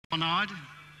Bonnard.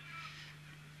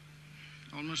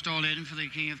 Almost all in for the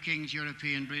King of Kings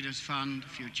European Breeders' Fund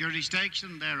Futurity Stakes,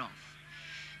 and they're off.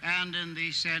 And in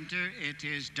the centre, it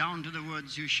is Down to the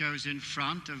Woods, who shows in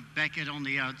front of Beckett on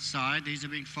the outside. These are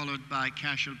being followed by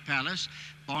Cashel Palace.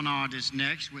 Bonnard is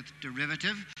next with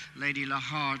Derivative. Lady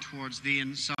Lahar towards the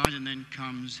inside, and then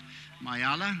comes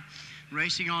Mayala.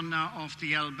 Racing on now off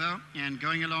the elbow and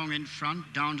going along in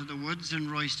front, Down to the Woods and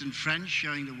Royston French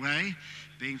showing the way,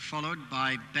 being followed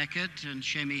by Beckett and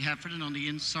Shamie Heffernan. On the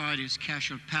inside is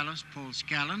Cashel Palace, Paul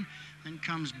Scallon. Then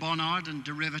comes Bonnard and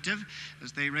Derivative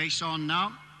as they race on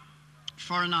now.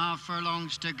 4.5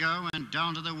 furlongs to go, and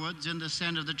Down to the Woods in the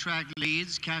centre of the track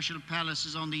leads. Cashel Palace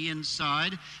is on the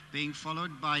inside, being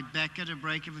followed by Beckett, a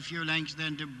break of a few lengths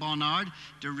then to Bonnard.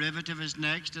 Derivative is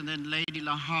next, and then Lady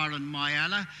Lahar and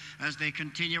Mayala as they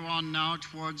continue on now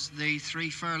towards the 3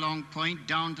 furlong point.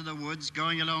 Down to the Woods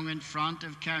going along in front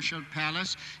of Cashel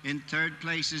Palace. In third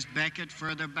place is Beckett,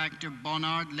 further back to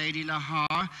Bonnard, Lady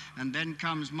Lahar, and then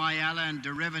comes Mayala and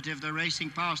Derivative. They're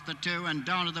racing past the 2, and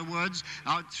Down to the Woods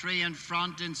out 3 in front.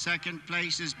 In second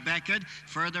place is Beckett.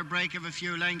 Further break of a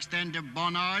few lengths then to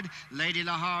Bonnard. Lady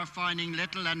Lahar finding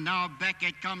little, and now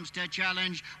Beckett comes to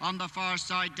challenge on the far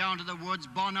side. Down to the Woods,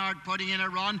 Bonnard putting in a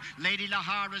run. Lady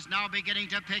Lahar is now beginning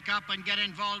to pick up and get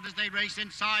involved as they race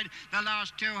inside the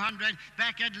last 200.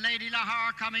 Beckett, Lady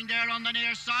Lahar coming there on the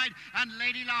near side, and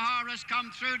Lady Lahar has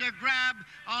come through to grab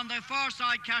on the far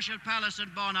side Cashel Palace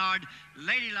and Bonnard.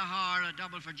 Lady Lahar, a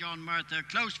double for John Murtha,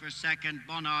 close for second,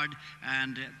 Bonnard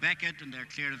and Beckett, and they're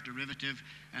clear of Derivative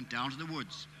and Down to the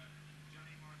Woods.